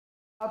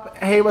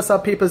Hey, what's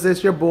up, peoples?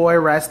 It's your boy,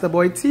 Rasta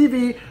Boy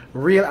TV,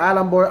 Real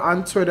Island Boy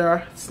on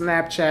Twitter,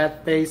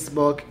 Snapchat,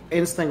 Facebook,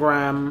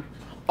 Instagram,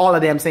 all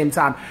of them same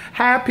time.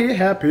 Happy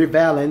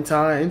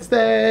Valentine's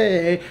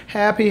Day.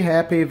 Happy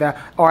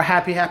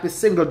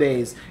single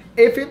days.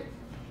 If it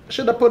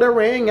should have put a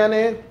ring on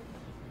it.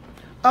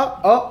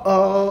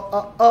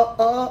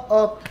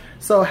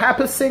 So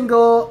happy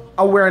single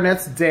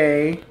awareness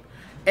day,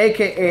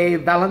 aka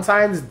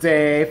Valentine's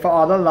Day for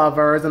all the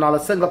lovers and all the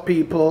single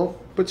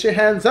people. Put your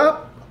hands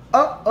up.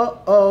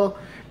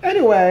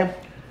 Anyway,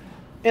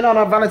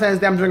 on Valentine's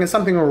Day, I'm drinking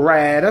something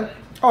red.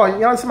 Oh, you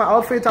want to see my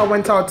outfit? I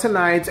went out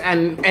tonight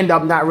and end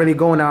up not really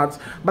going out,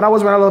 but I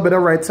was wearing a little bit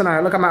of red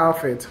tonight. Look at my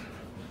outfit.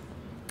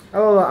 A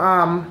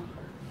little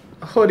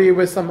hoodie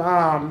with some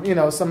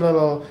some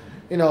little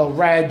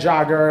red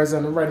joggers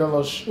and red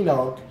little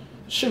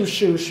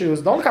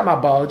shoes. Don't look at my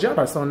balls. Y'all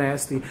are so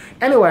nasty.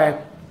 Anyway,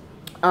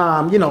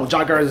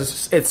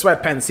 joggers. It's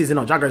sweatpants season.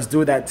 Joggers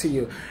do that to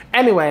you.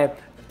 Anyway.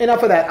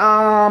 Enough of that.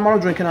 I'm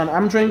drinking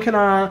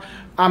on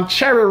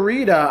Cherry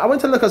Rita. I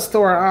went to the liquor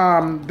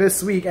store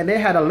this week and they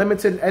had a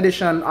limited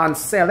edition on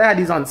sale. They had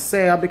these on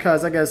sale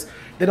because I guess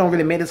they don't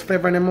really make this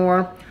flavor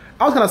anymore.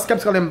 I was kind of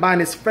skeptical in buying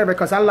this flavor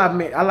because I like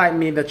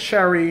the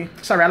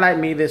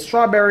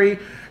strawberry,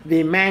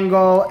 the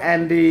mango,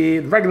 and the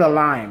regular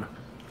lime.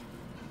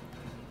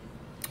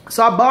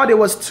 So I bought it.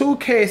 Was 2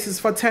 cases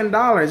for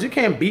 $10. You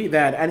can't beat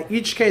that. And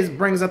each case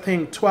brings, I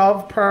think,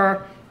 12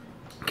 per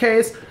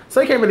case. So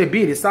you can't really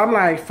beat it. So I'm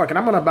like, fuck it,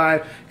 I'm gonna buy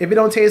it. If it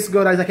don't taste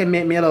good, I can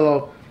make me a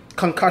little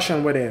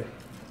concussion with it.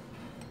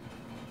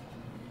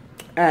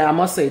 And I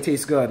must say it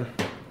tastes good.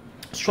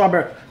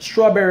 Cherry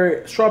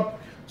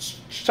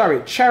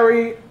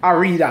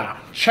Arita.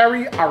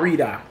 Cherry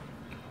Arita.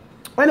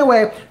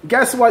 Anyway,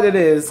 guess what it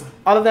is?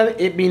 Other than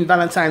it being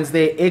Valentine's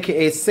Day,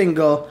 aka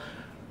Single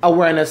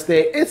Awareness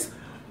Day, it's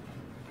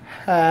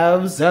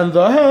haves and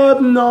the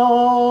have-nots.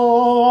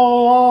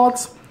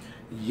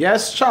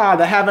 Yes, child,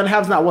 the have and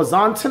haves not was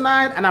on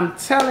tonight, and I'm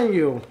telling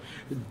you,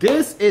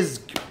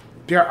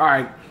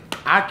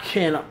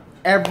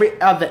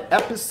 every other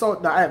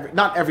episode,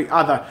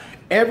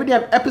 every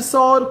damn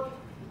episode,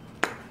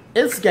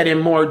 it's getting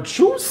more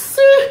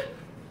juicy.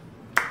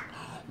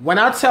 When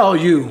I tell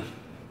you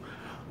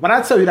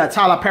that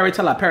Tyler Perry,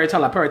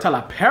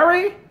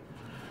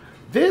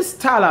 this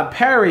Tyler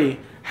Perry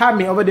had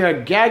me over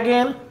there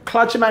gagging,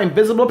 clutching my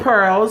invisible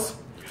pearls,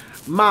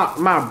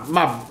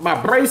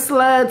 my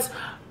bracelets,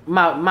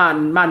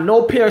 my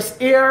no pierce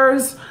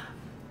ears.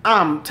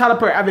 Tyler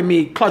Perry having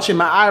me clutching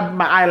my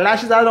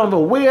eyelashes I don't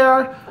even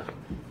wear.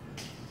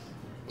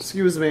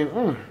 Excuse me.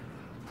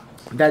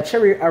 That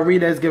Cherry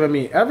Arita is giving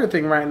me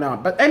everything right now.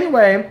 But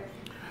anyway,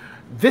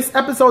 this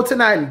episode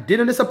tonight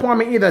didn't disappoint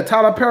me either.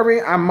 Tyler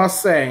Perry, I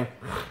must say.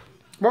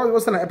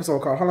 What's the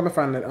episode called? Hold on, let me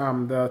find it.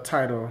 The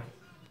title.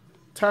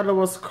 Title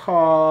was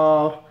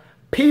called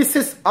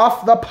Pieces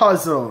of the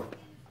Puzzle.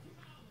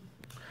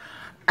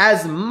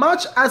 As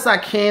much as I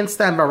can't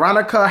stand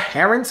Veronica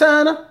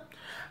Harrington,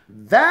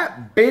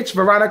 that bitch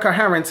Veronica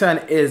Harrington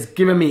is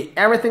giving me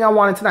everything I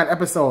want in tonight's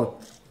episode.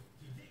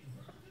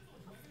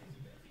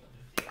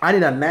 I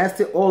need a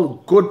nasty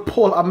old good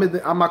pull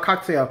on my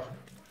cocktail.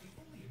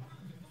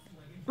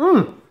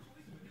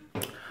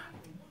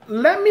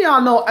 Let me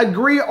all know,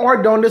 agree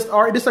or don't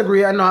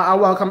disagree. I know I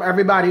welcome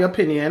everybody's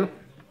opinion.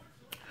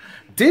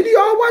 Did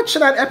y'all watch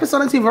that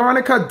episode and see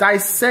Veronica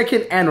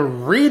dissecting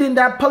and reading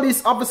that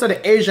police officer,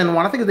 the Asian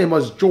one? I think his name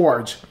was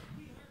George.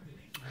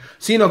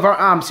 So, remember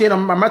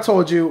I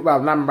told you, well,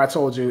 not remember I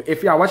told you,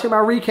 if y'all watching my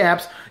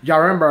recaps, y'all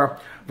remember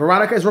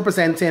Veronica is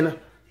representing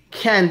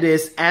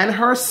Candace and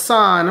her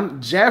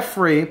son,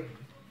 Jeffrey,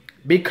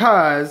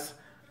 because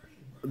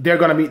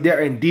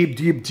they're in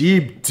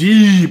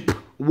deep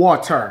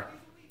water.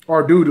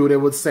 Or doo-doo, they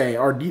would say,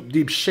 or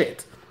deep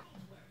shit.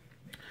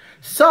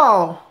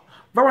 So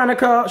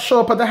Veronica show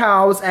up at the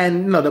house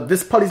and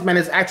this policeman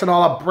is acting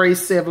all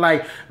abrasive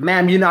like,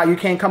 ma'am, you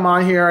can't come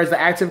on here. It's an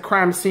active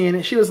crime scene.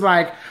 And she was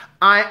like,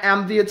 I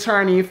am the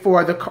attorney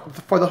for the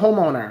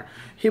homeowner.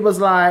 He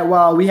was like,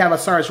 well, we have a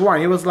search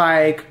warrant. He was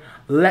like,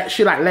 let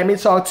me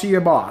talk to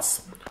your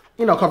boss.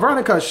 Because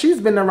Veronica,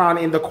 she's been around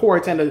in the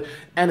court and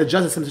the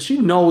justice system. She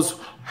knows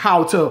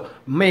how to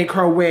make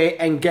her way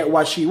and get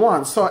what she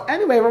wants. So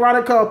anyway,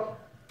 Veronica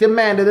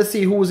demanded to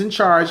see who was in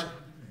charge.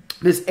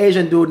 This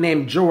Asian dude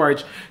named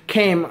George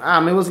came.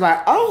 It was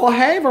like, oh,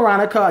 hey,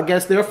 Veronica. I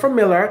guess they're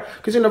familiar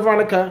because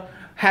Veronica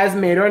has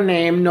made her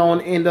name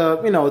known in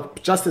the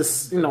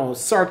justice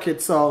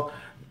circuit. So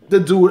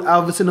the dude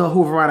obviously know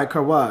who Veronica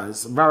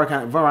was,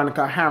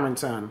 Veronica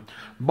Harrington.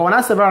 But when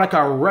I said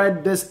Veronica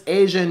read this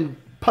Asian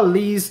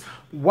police,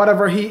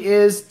 whatever he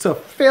is, to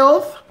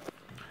filth,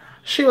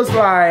 he was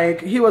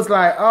like,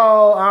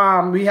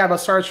 oh, we have a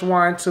search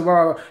warrant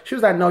to. She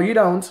was like, no, you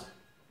don't.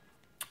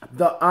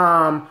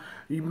 My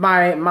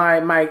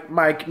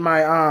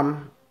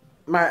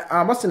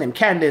what's the name?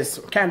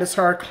 Candace,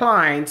 her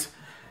client,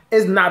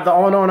 is not the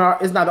owner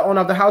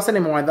of the house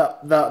anymore.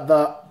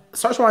 The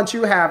search warrant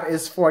you have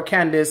is for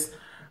Candace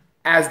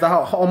as the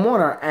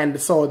homeowner, and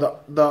so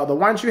the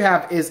ones you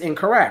have is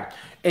incorrect.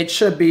 It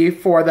should be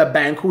for the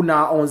bank who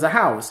now owns the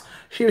house.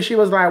 She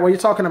was like, what are you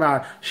talking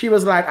about? She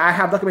was like, I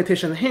have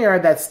documentation here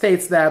that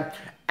states that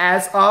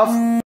as of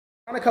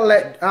Veronica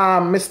let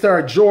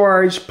Mr.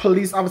 George,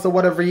 police officer,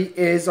 whatever he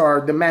is,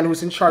 or the man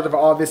who's in charge of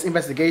all this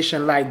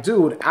investigation, like,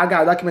 dude, I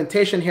got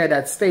documentation here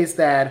that states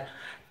that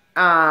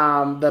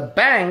the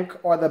bank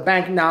or the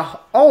bank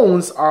now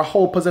owns our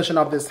whole possession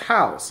of this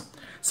house.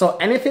 So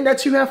anything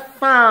that you have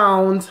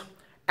found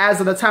as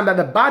of the time that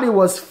the body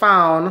was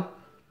found,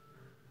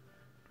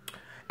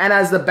 and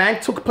as the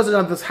bank took possession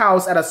of this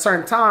house at a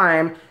certain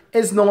time,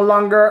 is no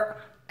longer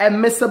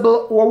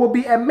admissible or will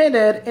be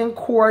admitted in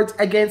court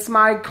against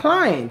my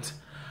client.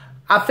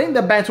 I think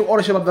the bank took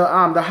ownership of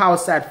the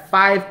house at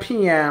 5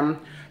 p.m.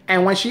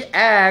 And when she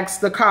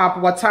asked the cop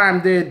what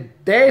time did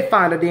they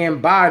find the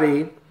damn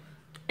body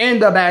in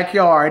the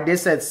backyard, they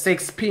said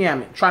 6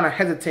 p.m. Trying to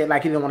hesitate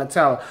like he didn't want to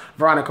tell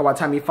Veronica what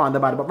time he found the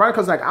body. But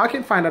Veronica's like, I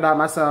can find it out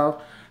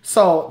myself.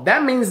 So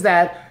that means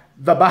that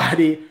the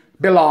body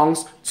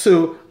belongs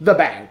to the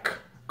bank,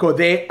 because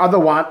they are the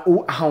one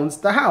who owns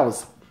the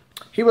house.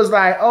 He was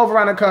like, oh,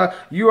 Veronica,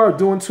 you are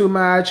doing too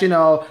much. You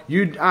know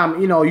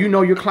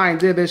your client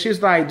did this.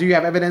 She's like, do you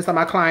have evidence that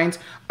my client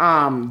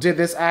did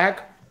this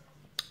act?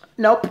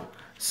 Nope.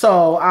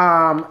 So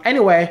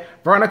anyway,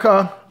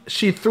 Veronica,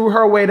 she threw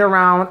her weight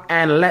around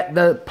and let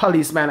the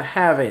policeman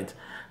have it.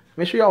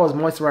 Make sure you always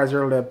moisturize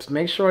your lips.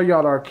 Make sure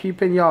y'all are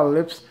keeping y'all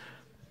lips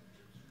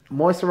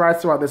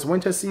moisturized throughout this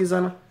winter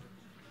season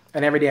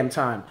and every damn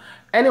time.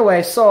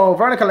 Anyway, so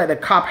Veronica let the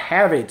cop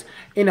have it.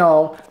 You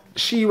know,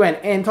 she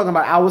went in talking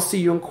about, I will see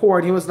you in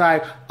court. He was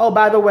like, oh,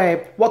 by the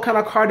way, what kind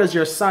of car does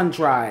your son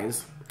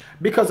drive?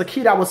 Because the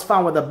key that was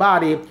found with the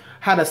body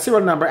had a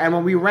serial number, and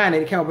when we ran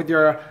it, it came up with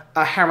your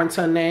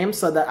Harrington name,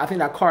 so that I think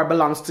that car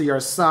belongs to your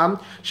son.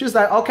 She was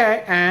like,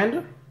 okay,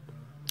 and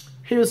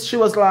she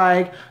was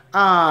like,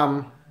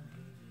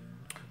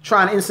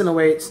 trying to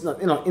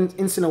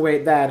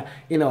insinuate that,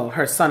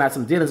 her son had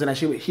some dealings, and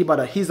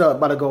that he's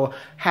about to go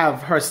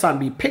have her son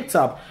be picked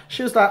up.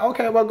 She was like,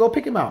 okay, well, go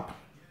pick him up.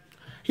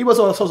 He was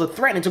also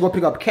threatening to go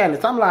pick up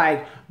Candace. I'm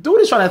like,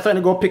 dude is trying to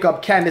threaten to go pick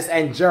up Candace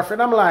and Jeffrey.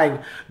 And I'm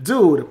like,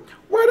 dude,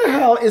 where the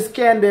hell is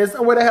Candace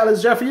and where the hell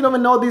is Jeffrey? You don't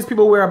even know these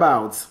people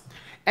whereabouts.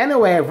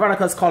 Anyway,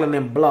 Veronica's calling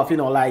him bluff,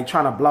 like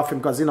trying to bluff him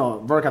because,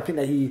 Veronica think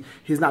that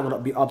he's not going to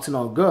be up to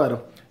no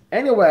good.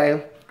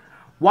 Anyway,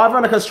 while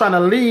Veronica's trying to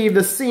leave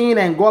the scene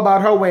and go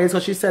about her way, so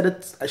she said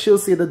that she'll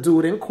see the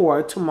dude in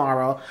court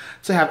tomorrow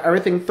to have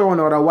everything thrown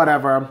out or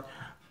whatever.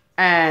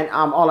 And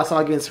all I saw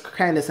against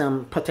Candace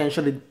and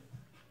potentially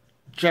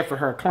Jeffrey,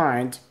 her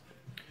client.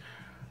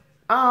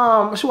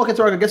 She walked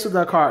into her, gets to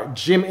the car.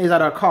 Jim is at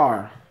her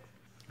car.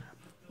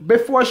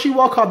 Before she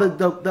walked out,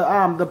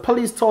 the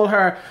police told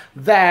her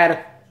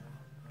that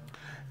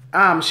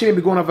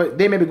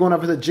they may be going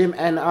over to Jim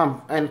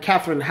and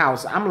Catherine's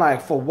house. I'm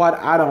like, for what?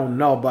 I don't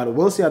know, but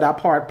we'll see how that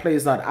part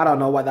plays out. I don't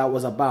know what that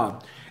was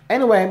about.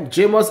 Anyway,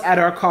 Jim was at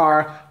her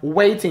car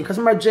waiting, because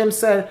remember Jim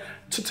said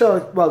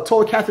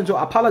told Catherine to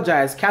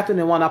apologize. Catherine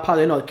didn't want to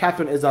apologize.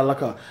 Catherine is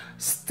like a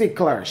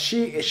stickler.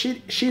 She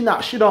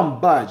don't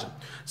budge.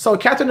 So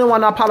Catherine didn't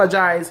want to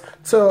apologize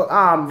to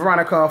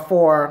Veronica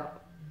for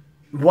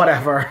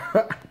whatever.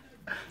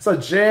 So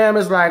Jim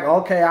is like,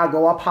 okay, I'll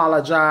go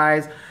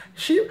apologize.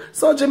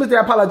 So Jim is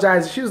there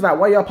apologizing. She was like,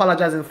 what are you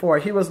apologizing for?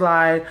 He was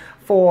like,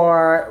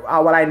 for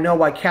what I know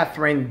what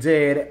Catherine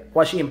did,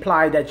 what she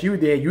implied that you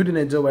did. You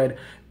didn't do it.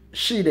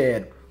 She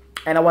did.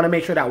 And I want to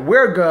make sure that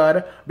we're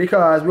good,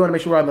 because we want to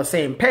make sure we're on the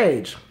same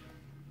page.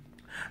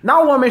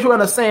 Now I want to make sure we're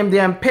on the same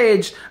damn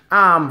page,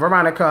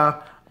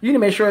 Veronica. You need to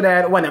make sure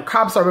that when the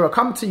cops are able to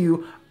come to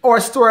you, or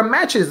story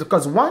matches,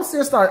 because once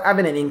they start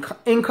having an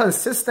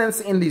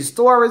inconsistency in these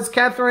stories,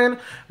 Catherine,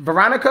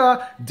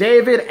 Veronica,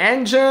 David,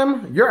 and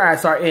Jim, your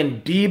ass are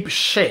in deep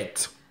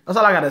shit. That's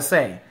all I gotta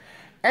say.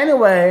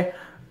 Anyway,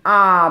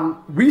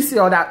 we see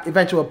how that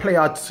eventually will play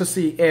out to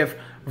see if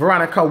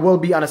Veronica will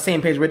be on the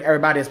same page with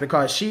everybody else,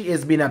 because she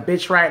is being a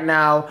bitch right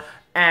now,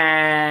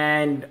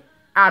 and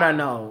I don't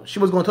know. She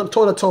was going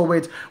toe to toe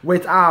with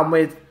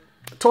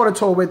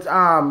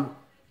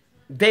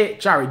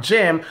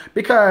Jim,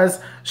 because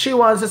she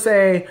wants to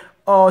say,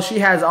 oh, she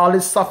has all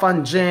this stuff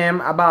on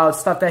Jim about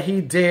stuff that he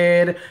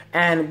did,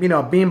 and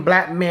being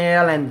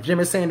blackmailed, and Jim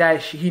is saying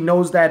that he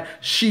knows that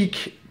she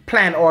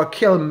planned or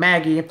killed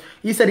Maggie.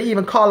 He said he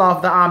even called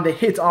off the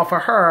hit off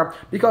of her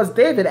because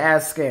David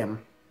asked him.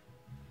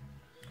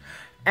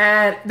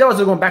 And they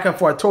was going back and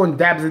forth, throwing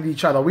dabs at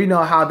each other. We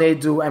know how they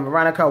do, and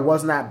Veronica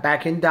was not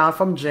backing down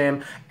from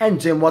Jim,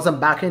 and Jim wasn't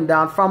backing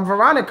down from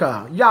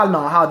Veronica. Y'all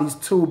know how these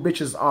two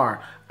bitches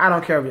are. I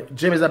don't care if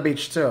Jim is a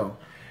bitch too.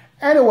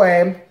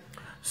 Anyway,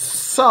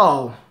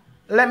 so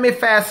let me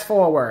fast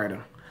forward.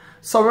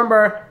 So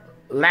remember,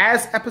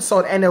 last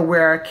episode ended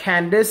where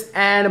Candace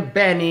and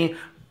Benny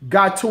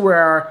got to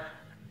where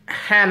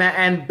Hannah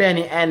and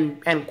Benny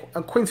and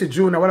Quincy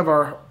Jr.,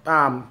 whatever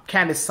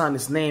Candace's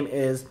son's name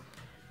is,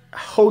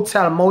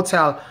 hotel,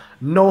 motel,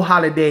 no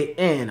Holiday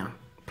Inn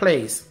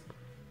place.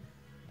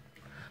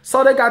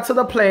 So they got to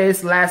the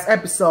place last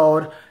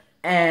episode,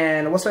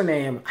 and what's her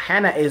name?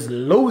 Hannah is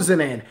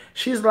losing it.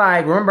 She's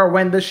like, remember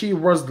when she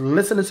was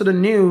listening to the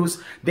news,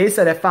 they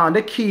said they found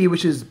the key,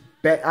 which is,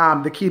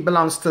 the key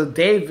belongs to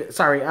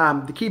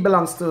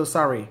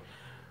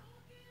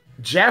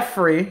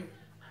Jeffrey,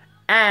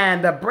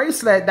 and the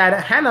bracelet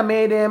that Hannah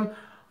made him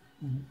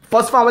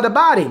was found with the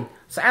body.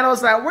 So Hannah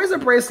was like, where's the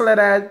bracelet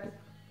at?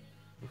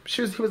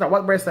 He was like,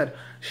 what bracelet?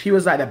 She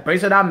was like, the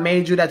bracelet I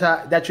made you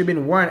that you've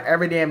been wearing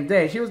every damn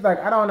day. She was like,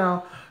 I don't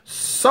know.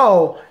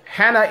 So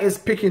Hannah is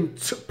putting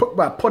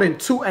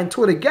 2 and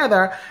 2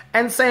 together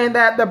and saying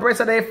that the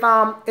bracelet they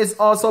found is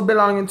also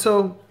belonging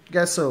to,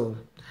 guess who?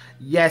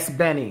 Yes,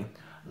 Benny.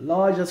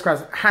 Lord Jesus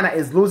Christ. Hannah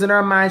is losing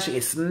her mind. She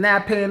is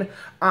snapping.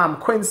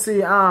 Quincy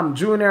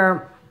Jr.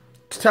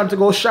 tell him to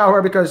go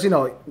shower because, you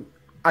know,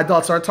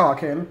 adults are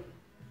talking.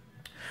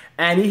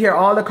 And you hear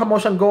all the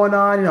commotion going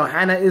on. You know,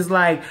 Hannah is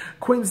like,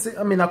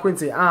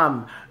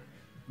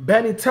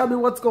 Benny, tell me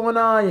what's going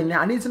on. And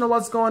I need to know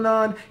what's going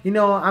on. You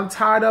know, I'm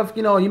tired of,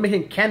 you know, you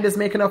making Candace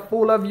making a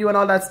fool of you and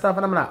all that stuff.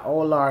 And I'm like, oh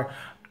Lord.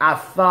 I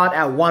thought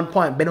at one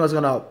point Benny was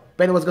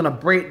gonna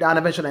break down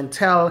eventually and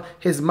tell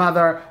his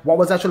mother what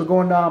was actually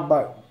going on,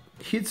 but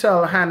he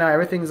tell Hannah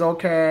everything's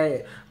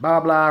okay, blah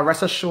blah.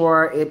 Rest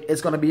assured,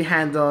 it's gonna be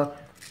handled.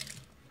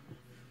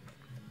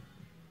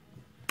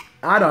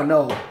 I don't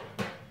know,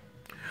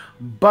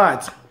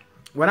 but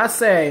when I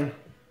say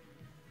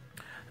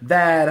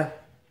that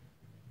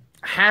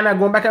Hannah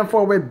going back and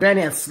forth with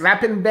Benny and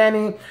slapping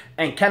Benny,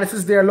 and Candace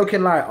is there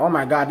looking like, oh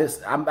my God,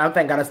 I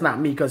thank God it's not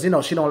me, because you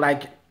know she don't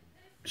like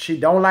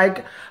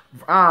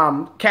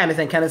Candace,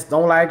 and Candace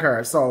don't like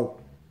her. So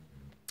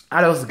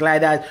I was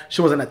glad that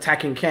she wasn't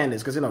attacking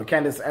Candace, because you know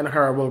Candace and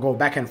her will go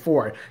back and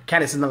forth.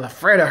 Candace is not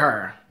afraid of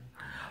her.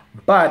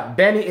 But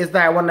Benny is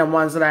that one of the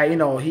ones that, you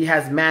know, he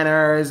has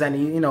manners, and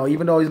he, you know,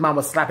 even though his mom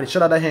was slapping the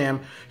shit out of him,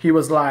 he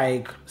was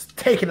like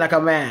taking like a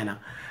man.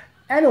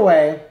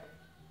 Anyway,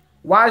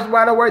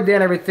 while they were there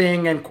and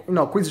everything, and you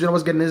know, Quincy Jr.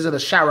 was getting into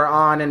the shower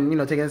on and, you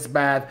know, taking his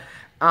bath,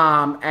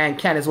 and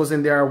Candace was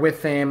in there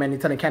with him, and he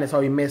telling Candace how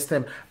he missed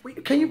him.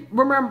 Can you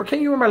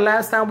remember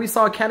last time we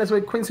saw Candace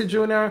with Quincy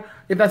Jr.,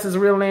 if that's his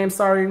real name,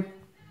 sorry,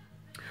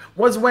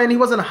 was when he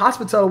was in the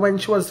hospital when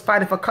she was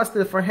fighting for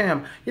custody for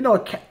him. You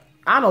know,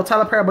 I don't know,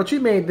 Tyler Perry, but you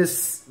made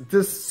this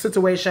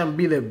situation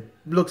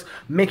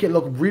make it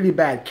look really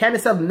bad.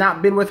 Candace have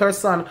not been with her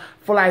son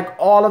for like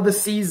all of the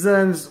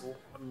seasons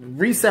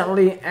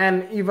recently,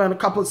 and even a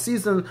couple of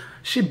seasons.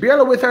 She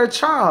barely with her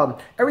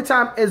child. Every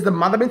time is the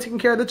mother been taking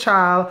care of the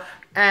child,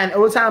 and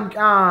every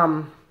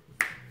time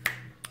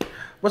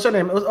what's her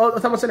name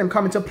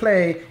coming to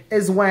play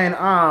is when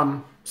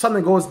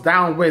something goes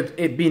down with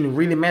it being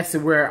really messy,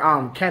 where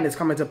Candace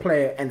coming to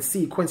play and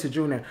see Quincy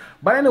Jr.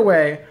 But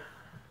anyway,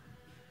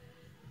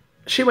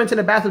 she went to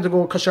the bathroom to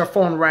go because her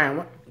phone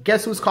rang.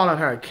 Guess who's calling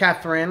her?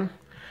 Catherine.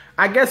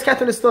 I guess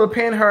Catherine is still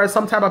paying her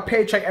some type of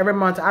paycheck every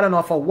month. I don't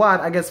know for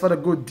what. I guess for the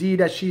good deed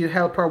that she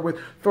helped her with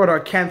through her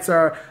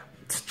cancer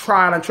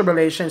trial and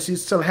tribulation.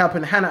 She's still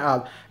helping Hannah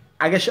out.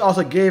 I guess she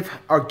also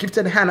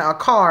gifted Hannah a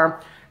car.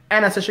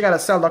 Anna said she got to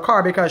sell the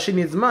car because she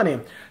needs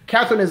money.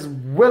 Catherine is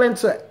willing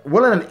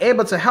and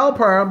able to help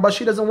her, but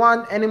she doesn't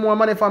want any more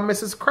money from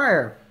Mrs.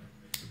 Cryer.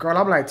 Girl,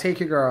 I'm like, take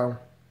it, girl.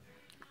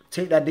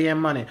 Take that damn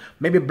money.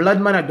 Maybe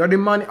blood money,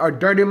 or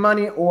dirty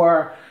money,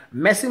 or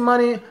messy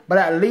money, but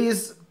at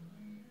least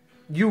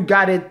you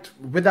got it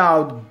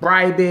without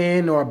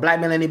bribing or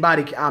blackmailing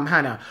anybody,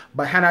 Hannah.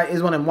 But Hannah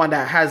is one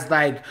that has,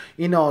 like,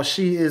 you know,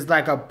 she is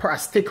like a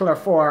stickler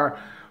for,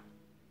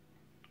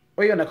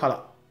 what are you gonna call it?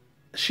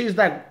 She's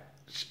like,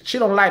 she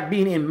don't like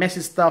being in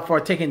messy stuff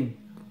or taking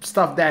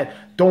stuff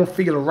that don't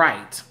feel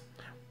right.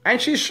 And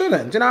she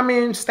shouldn't. You know what I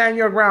mean? Stand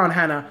your ground,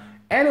 Hannah.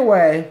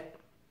 Anyway,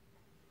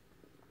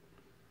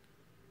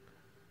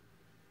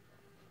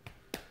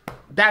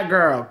 that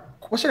girl,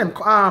 what's her name?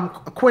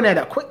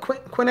 Quinetta.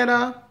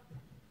 Quinetta?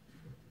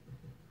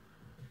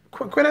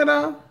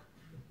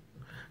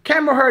 Can't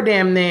remember her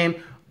damn name.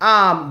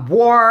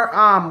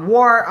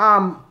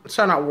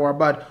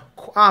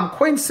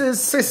 Quincy's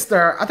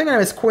sister, I think her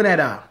name is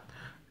Quinetta.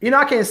 You know,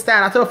 I can't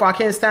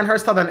stand her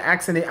southern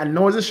accent. It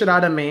annoys the shit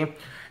out of me.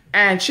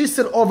 And she's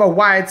still over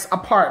Wyatt's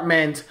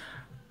apartment,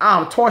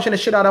 torching the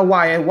shit out of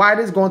Wyatt. Wyatt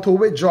is going through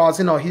withdrawals.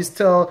 You know, he's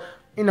still,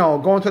 you know,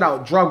 going through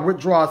that drug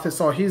withdrawal.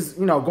 So he's,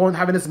 you know,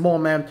 having this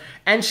moment.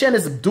 And she and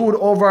this dude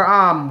over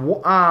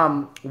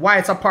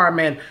Wyatt's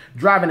apartment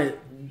driving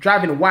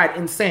Wyatt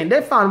insane.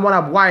 They found one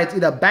of Wyatt's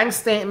either bank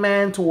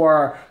statement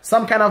or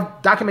some kind of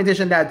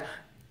documentation that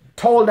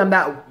told them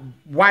that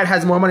Wyatt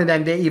has more money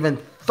than they even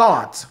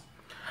thought.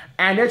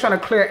 And they're trying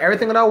to clear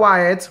everything out of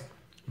Wyatt's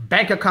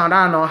bank account.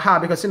 I don't know how,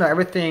 because, you know,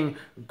 everything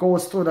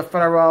goes through the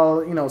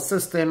federal, you know,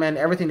 system, and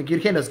everything.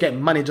 You can't just get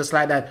money just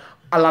like that,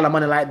 a lot of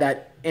money like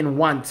that in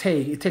one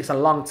take. It takes a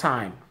long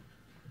time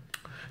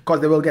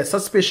because they will get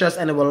suspicious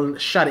and they will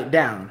shut it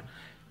down.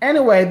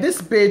 Anyway, this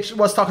bitch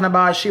was talking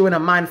about she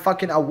wouldn't mind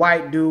fucking a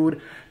white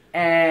dude,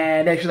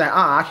 and then she's like,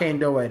 I can't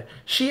do it.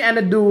 She and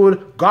the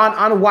dude gone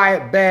on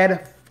Wyatt's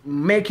bed,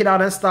 making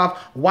out and stuff.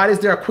 While is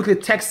there quickly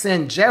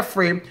texting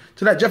Jeffrey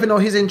to let Jeffrey know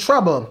he's in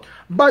trouble.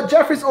 But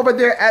Jeffrey's over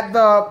there at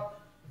the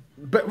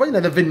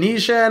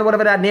Venetian,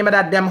 whatever that name of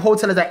that damn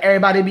hotel is that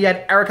everybody be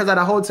at. Erica's at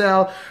a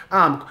hotel.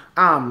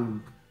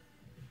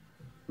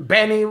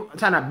 Benny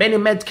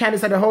met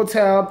Candace at the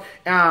hotel.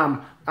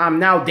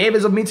 Now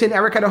David's meeting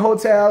Erica at the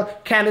hotel.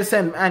 Candace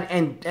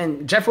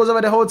and Jeff was over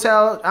at the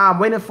hotel,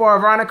 waiting for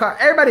Veronica.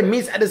 Everybody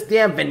meets at this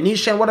damn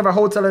Venetian, whatever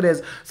hotel it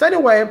is. So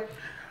anyway,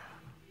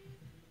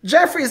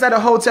 Jeffrey's at a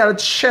hotel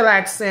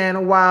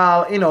chillaxing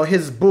while,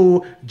 his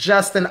boo,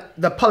 Justin,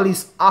 the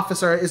police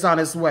officer, is on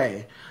his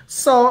way.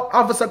 So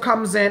officer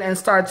comes in and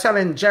starts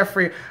telling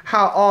Jeffrey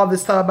how all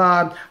this stuff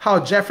about how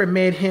Jeffrey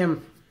made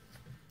him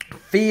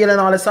feel and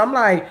all this. So I'm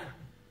like,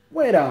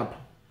 wait up.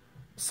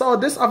 So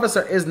this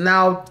officer is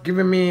now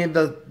giving me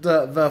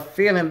the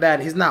feeling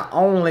that he's not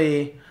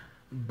only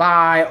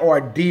bi or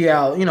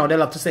DL, they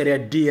love to say they're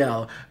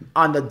DL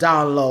on the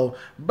down low,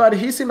 but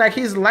he seems like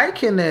he's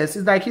liking this.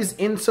 It's like he's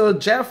into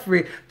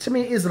Jeffrey. To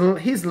me,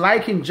 he's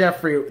liking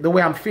Jeffrey the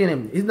way I'm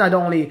feeling. He's not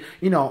only,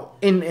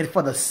 in it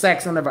for the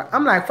sex and whatever.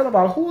 I'm like, first of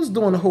all, who's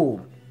doing who?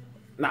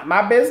 Not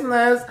my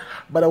business.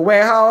 But the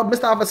way how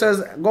Mr.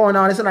 Officer's going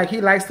on, it's like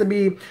he likes to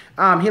be,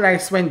 he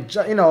likes when,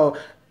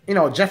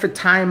 Jeffrey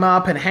time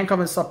up and handcuff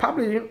and stuff.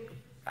 Probably,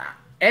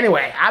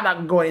 anyway, I'm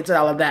not going into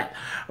all of that.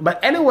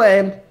 But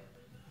anyway,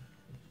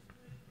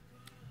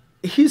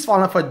 he's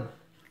falling for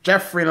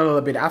Jeffrey in a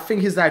little bit. I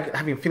think he's like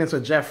having feelings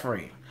with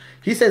Jeffrey.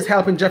 He says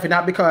helping Jeffrey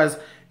not because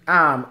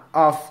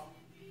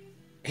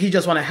he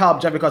just want to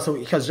help Jeffrey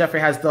because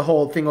Jeffrey has the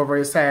whole thing over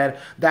his head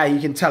that he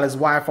can tell his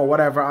wife or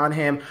whatever on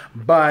him,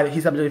 but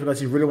he's helping Jeffrey because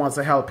he really wants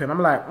to help him.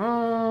 I'm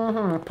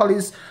like,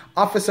 police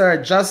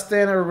officer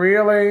Justin,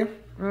 really?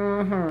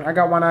 I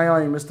got one eye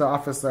on you, Mr.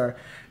 Officer.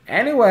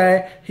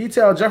 Anyway, he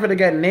tells Jeffrey to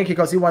get naked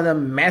because he wants to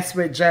mess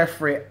with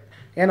Jeffrey.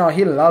 He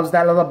loves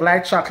that little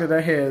black chocolate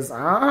of his.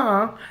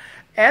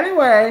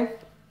 Anyway,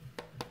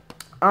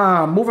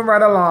 moving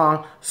right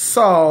along.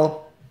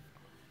 So,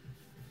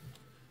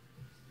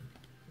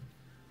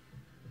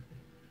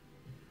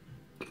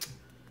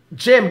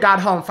 Jim got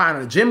home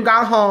finally. Jim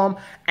got home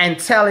and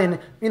telling,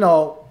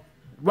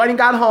 when he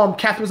got home,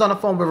 Catherine was on the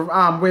phone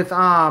with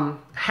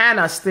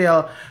Hannah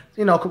still.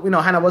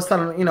 Hannah was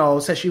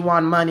telling, said she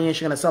won money and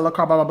she's gonna sell the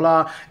car, blah blah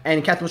blah.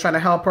 And Catherine was trying to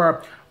help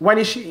her.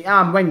 When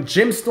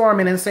Jim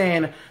stormed in and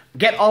saying,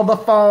 "Get all the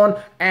phone,"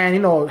 and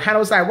Hannah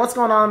was like, "What's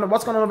going on?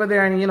 What's going on over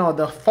there?" And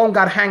the phone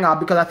got hung up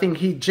because I think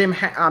Jim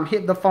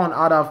hit the phone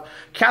out of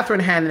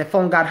Catherine's hand and the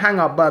phone got hung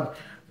up. But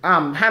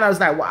Hannah was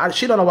like, well,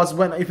 she don't know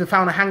if the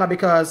phone hung up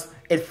because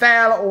it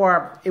fell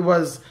or it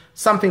was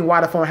something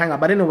why the phone hung up.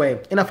 But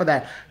anyway, enough of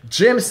that.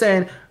 Jim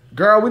saying,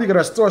 "Girl, we need to get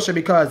a store shit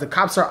because the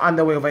cops are on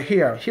their way over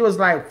here." He was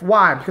like,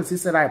 "Why?" Because he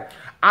said,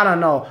 I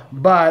don't know.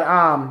 But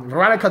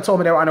Veronica told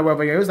me they were on the way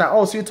over here. He was like,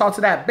 "Oh, so you talked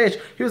to that bitch?"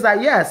 He was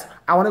like, "Yes,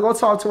 I want to go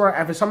talk to her."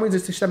 And for some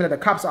reason, she said me that the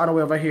cops are on the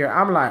way over here.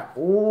 I'm like,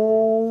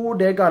 "Ooh,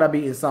 they gotta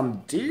be in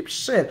some deep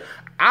shit."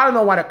 I don't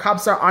know why the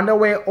cops are on their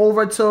way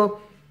over to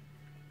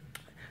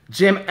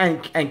Jim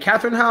and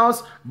Catherine's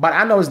house, but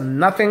I know it's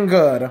nothing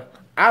good.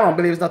 I don't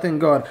believe it's nothing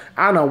good.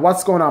 I don't know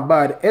what's going on,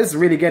 but it's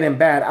really getting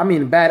bad. I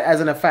mean, bad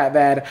as in the fact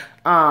that,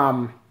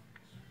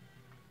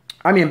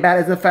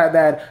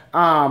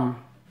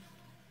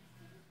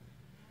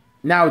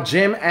 now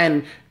Jim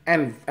and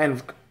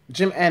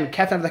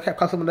Catherine have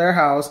kept in their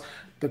house.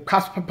 The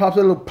cops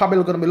probably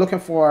going to be looking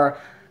for,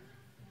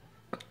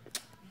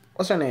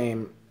 what's her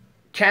name?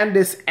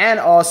 Candace and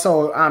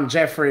also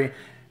Jeffrey.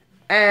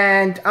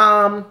 And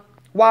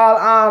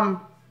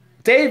while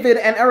David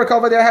and Erica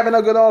over there having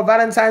a good old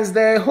Valentine's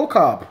Day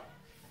hookup.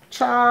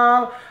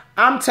 Child,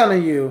 I'm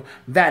telling you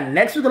that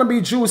next week's going to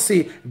be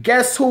juicy.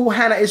 Guess who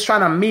Hannah is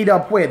trying to meet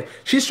up with?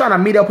 She's trying to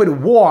meet up with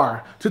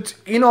War.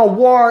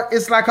 War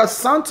is like a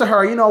son to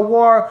her.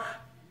 War,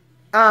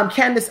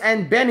 Candace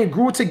and Benny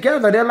grew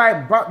together. They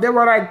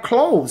were like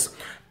close.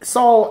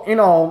 So,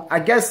 I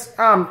guess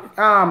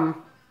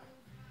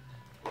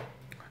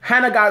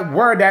Hannah got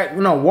word that,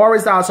 War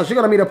is out, so she's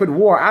going to meet up with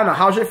War. I don't know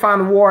how she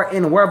found War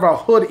in wherever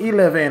hood he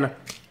live in.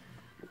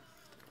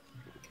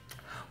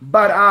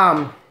 But,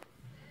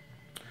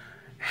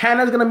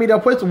 Hannah's going to meet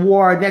up with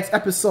War next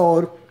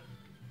episode.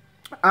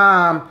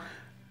 I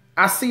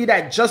see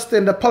that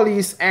Justin, the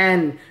police,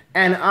 and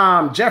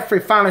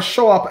Jeffrey finally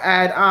show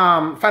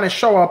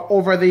up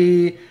over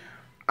the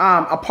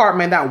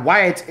apartment that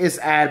Wyatt is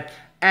at.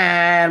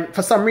 And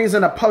for some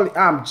reason, a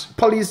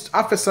police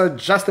officer,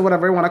 Justin,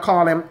 whatever you want to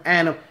call him,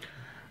 and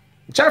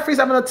Jeffrey's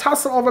having a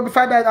tussle over the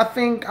fact that I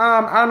think,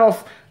 I don't know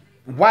if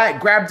Wyatt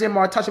grabbed him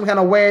or touched him kind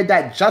of way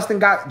that Justin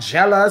got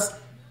jealous.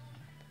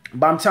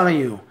 But I'm telling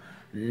you,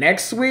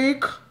 next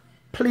week,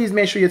 please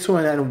make sure you tune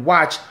in and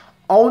watch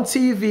on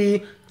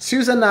TV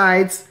Tuesday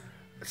nights.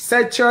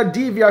 Set your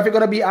DVR if you're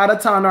gonna be out of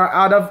town or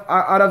out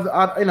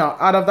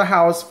of the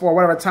house for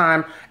whatever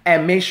time,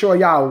 and make sure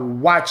y'all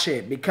watch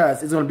it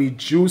because it's gonna be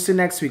juicy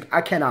next week. I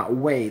cannot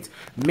wait.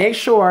 Make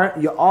sure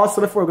you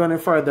also, before going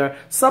any further,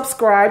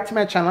 subscribe to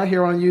my channel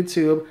here on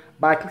YouTube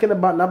by clicking the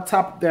button up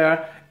top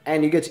there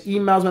and you get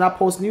emails when I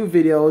post new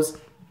videos.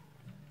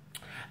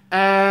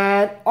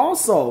 And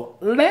also,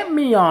 let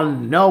me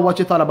know what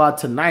you thought about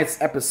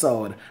tonight's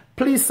episode.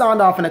 Please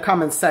sound off in the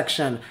comment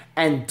section.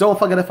 And don't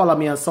forget to follow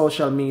me on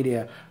social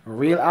media.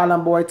 Real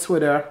Island Boy,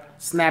 Twitter,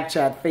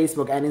 Snapchat,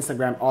 Facebook, and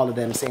Instagram. All of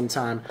them same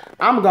time.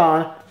 I'm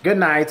gone. Good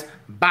night.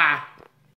 Bye.